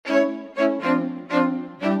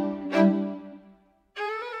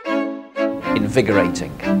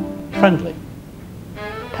Invigorating. Friendly.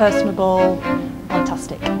 Personable.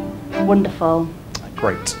 Fantastic. Wonderful.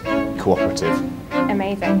 Great. Cooperative.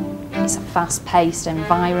 Amazing. It's a fast-paced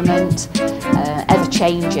environment,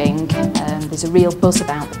 ever-changing. There's a real buzz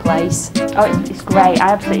about the place. Oh, it's great. I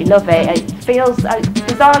absolutely love it. It feels,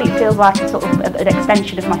 bizarrely, it feels like a sort of an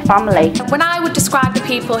extension of my family. When I would describe the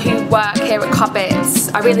people who work here at Cobbetts,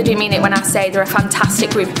 I really do mean it when I say they're a fantastic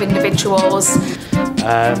group of individuals.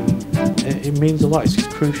 It means a lot. It's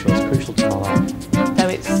crucial. It's crucial to my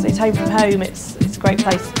life. So it's home from home. It's a great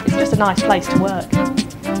place. It's just a nice place to work.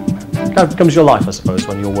 How comes your life, I suppose,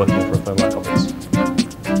 when you're working for a firm like Cobbetts?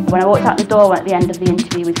 When I walked out the door at the end of the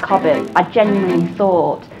interview with Cobbetts, I genuinely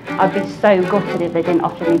thought I'd be so gutted if they didn't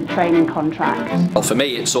offer me the training contract. Well, for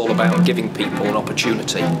me, it's all about giving people an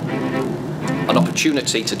opportunity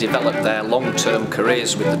to develop their long-term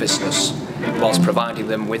careers with the business, whilst providing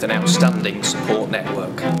them with an outstanding support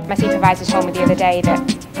network. My supervisor told me the other day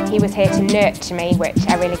that he was here to nurture me, which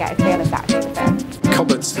I really get a feel of that through the firm.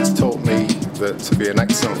 Cobbetts has taught me that to be an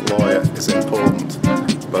excellent lawyer is important,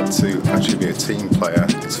 but to actually be a team player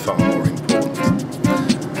is far more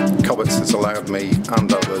important. Cobbetts has allowed me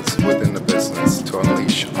and others within the business to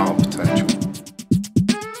unleash our potential.